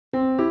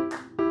So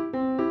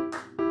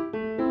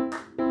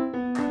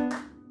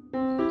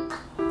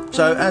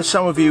as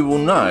some of you will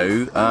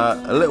know,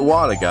 a little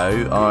while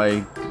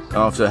ago,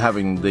 after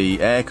having the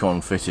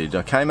aircon fitted,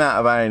 I came out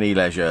of A&E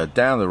Leisure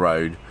down the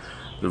road.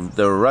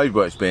 There were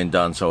roadworks being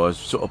done, so I was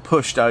sort of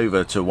pushed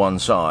over to one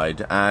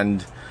side,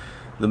 and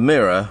the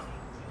mirror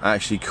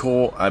actually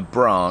caught a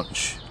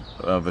branch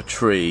of a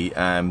tree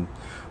and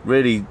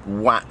really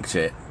whacked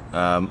it.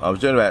 I was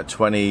doing about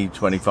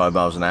 20-25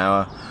 miles an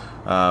hour,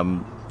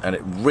 and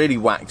it really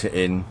whacked it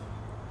in,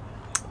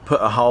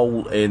 put a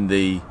hole in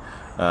the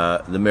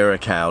mirror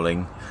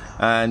cowling,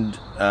 and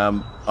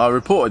I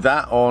reported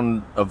that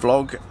on a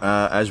vlog,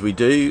 as we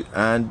do,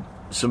 and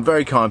some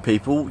very kind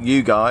people,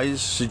 you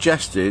guys,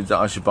 suggested that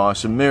I should buy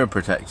some mirror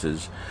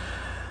protectors.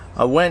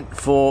 I went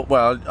for,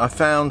 well, I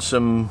found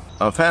some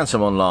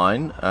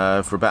online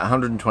for about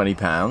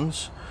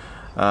 £120.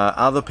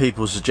 Other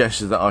people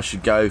suggested that I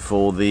should go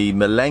for the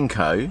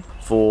Milenco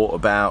for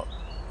about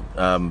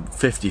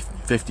 £50,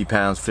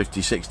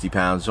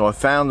 £60. So I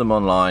found them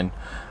online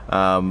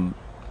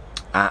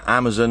at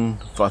Amazon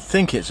for, I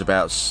think it's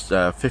about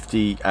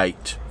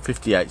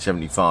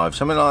 $58.75,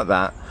 something like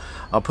that.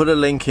 I'll put a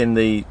link in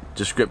the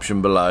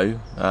description below,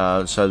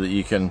 so that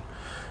you can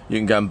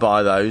go and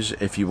buy those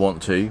if you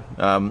want to.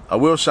 I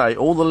will say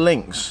all the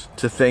links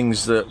to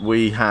things that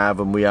we have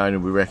and we own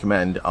and we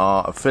recommend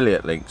are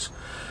affiliate links.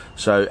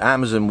 So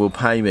Amazon will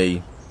pay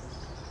me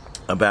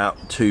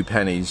about 2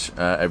 pennies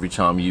every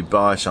time you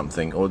buy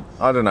something, or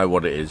I don't know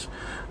what it is.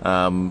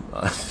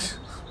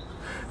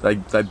 They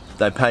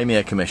pay me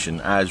a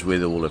commission, as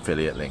with all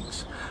affiliate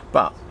links.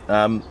 But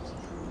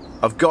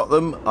I've got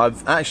them.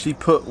 I've actually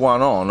put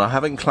one on. I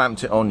haven't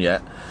clamped it on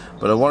yet,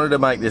 but I wanted to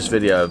make this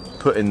video of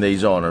putting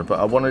these on. But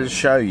I wanted to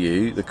show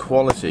you the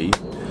quality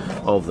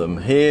of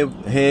them. Here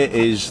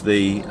is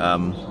the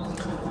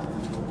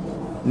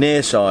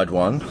near side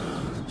one.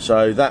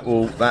 So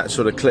that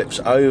sort of clips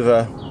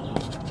over,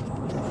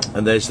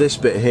 and there's this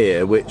bit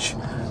here which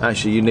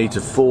actually you need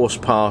to force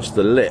past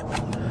the lip,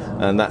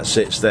 and that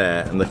sits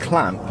there, and the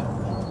clamp,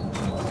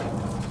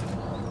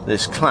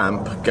 this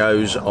clamp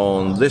goes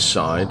on this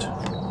side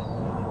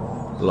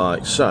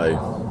like so.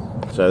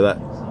 So that,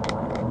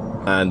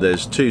 and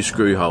there's 2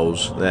 screw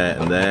holes there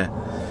and there.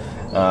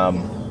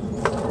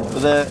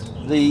 But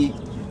the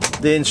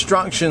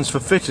instructions for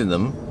fitting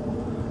them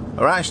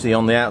are actually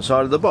on the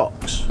outside of the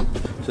box.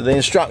 So the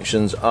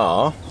instructions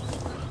are: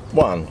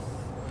 1,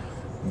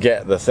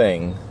 get the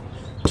thing;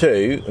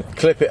 2,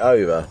 clip it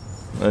over,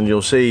 and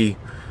you'll see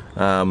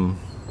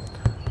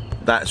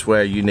that's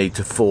where you need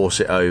to force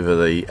it over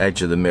the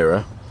edge of the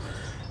mirror.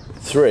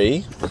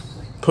 3,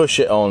 push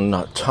it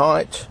on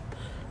tight.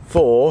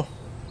 4,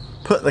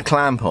 put the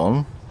clamp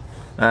on,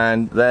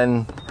 and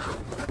then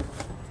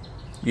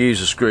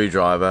use a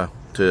screwdriver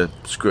to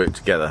screw it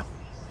together.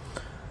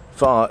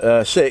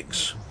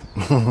 6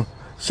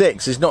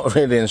 6 is not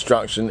really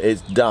instruction,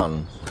 it's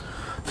done.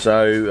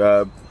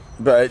 So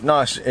but it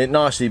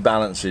nicely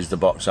balances the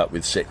box up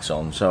with 6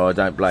 on, so I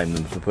don't blame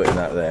them for putting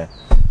that there.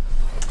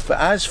 But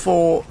as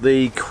for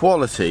the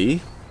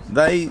quality,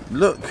 they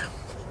look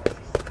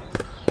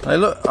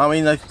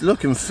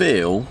and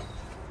feel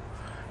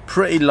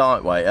pretty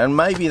lightweight, and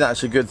maybe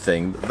that's a good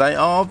thing. They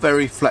are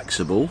very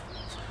flexible,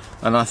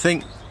 and I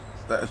think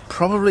that's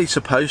probably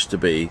supposed to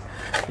be.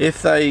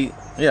 If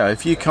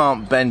you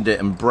can't bend it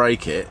and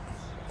break it,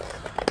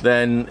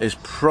 then it's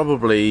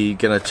probably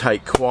going to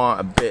take quite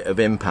a bit of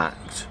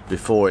impact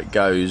before it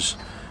goes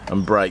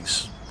and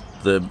breaks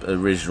the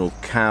original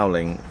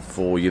cowling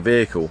for your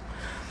vehicle.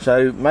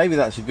 So maybe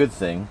that's a good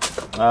thing.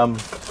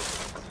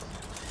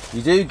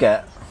 You do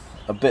get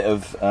a bit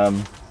of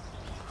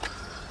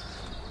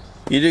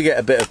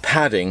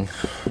padding,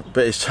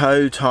 but it's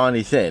so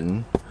tiny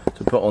thin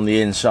to put on the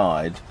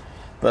inside.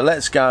 But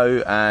let's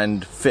go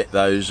and fit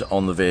those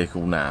on the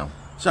vehicle now.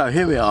 So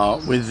here we are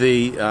with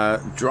the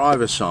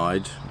driver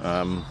side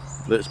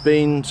that's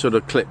been sort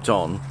of clipped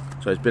on,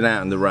 so it's been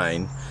out in the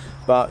rain,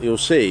 but you'll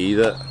see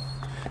that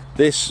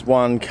this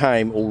one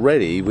came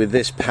already with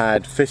this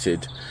pad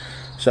fitted.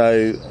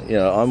 So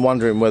I'm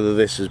wondering whether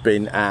this has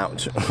been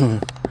out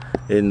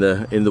in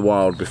the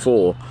wild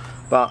before,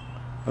 but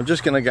I'm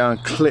just going to go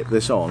and clip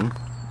this on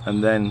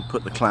and then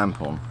put the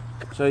clamp on.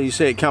 So you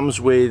see it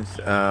comes with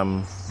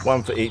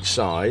one for each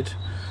side,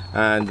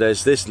 and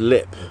there's this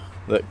lip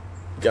that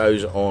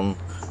goes on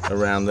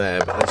around there,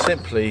 but I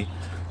simply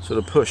sort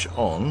of push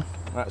on.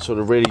 That sort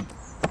of really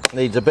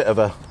needs a bit of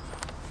a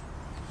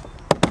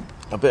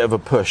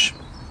push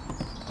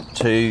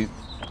to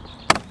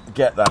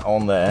get that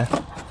on there.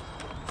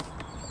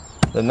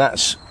 Then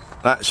that's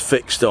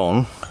fixed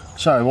on.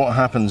 So what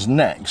happens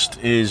next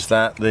is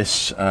that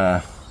this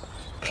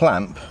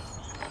clamp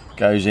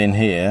goes in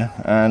here,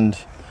 and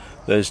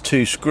there's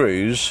 2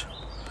 screws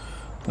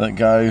that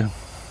go,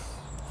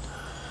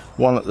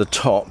 one at the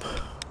top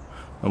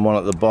and one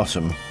at the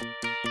bottom.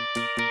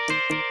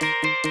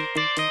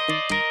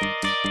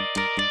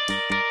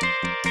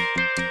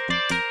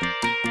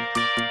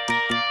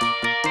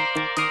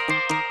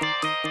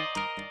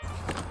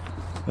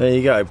 There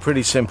you go,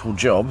 pretty simple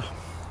job.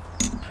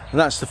 And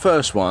that's the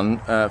first one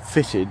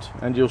fitted,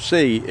 and you'll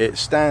see it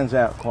stands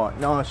out quite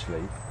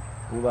nicely,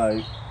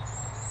 although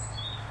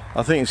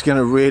I think it's going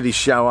to really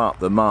show up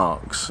the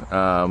marks,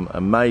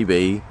 and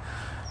maybe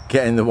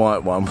getting the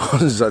white one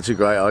wasn't such a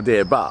great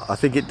idea, but I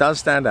think it does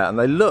stand out and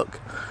they look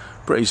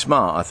pretty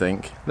smart, I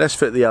think. Let's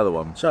fit the other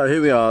one. So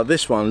here we are.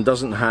 This one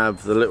doesn't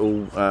have the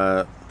little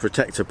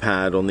protector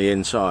pad on the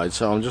inside,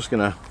 so I'm just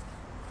gonna,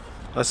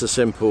 that's a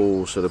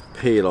simple sort of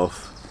peel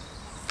off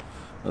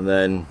and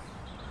then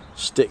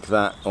stick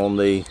that on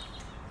the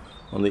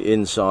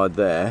inside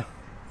there,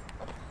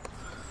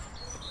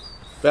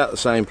 about the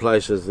same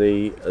place as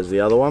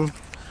the other one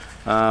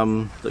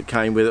that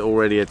came with it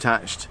already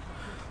attached.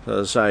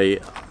 As I say,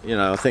 you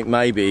know, I think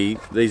maybe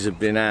these have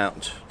been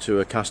out to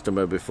a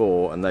customer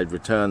before and they'd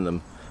return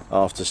them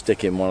after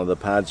sticking one of the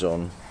pads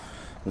on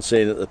and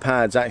seeing that the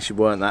pads actually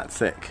weren't that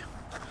thick.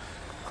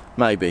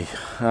 Maybe.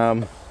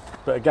 But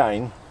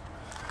again,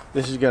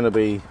 this is going to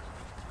be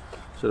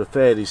sort of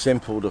fairly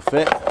simple to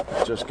fit.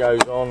 It just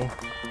goes on.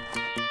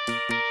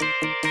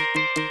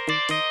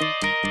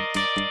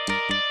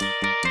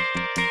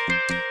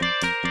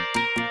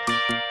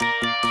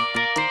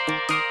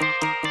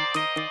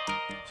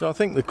 So I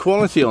think the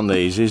quality on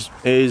these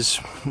is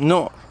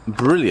not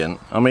brilliant.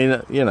 I mean,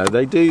 you know,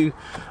 they do,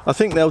 I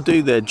think they'll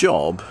do their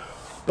job,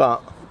 but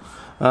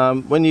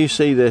when you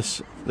see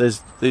this,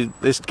 there's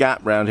this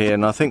gap round here,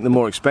 and I think the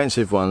more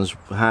expensive ones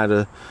had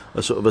a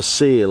sort of a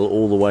seal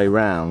all the way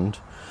round,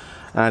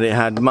 and it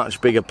had much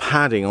bigger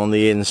padding on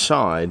the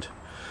inside.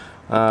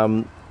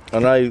 I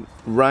know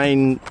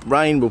rain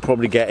will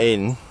probably get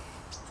in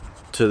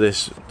to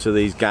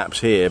these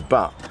gaps here,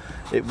 but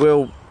it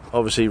will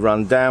obviously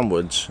run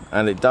downwards,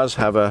 and it does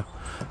have a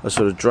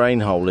sort of drain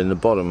hole in the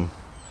bottom.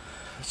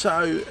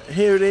 So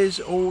here it is,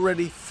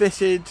 already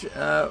fitted,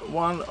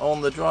 one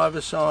on the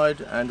driver's side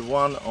and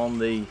one on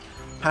the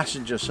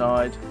passenger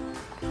side,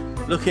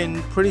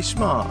 looking pretty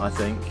smart, I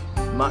think,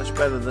 much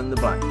better than the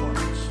black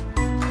ones.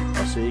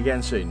 I'll see you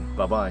again soon.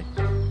 Bye bye.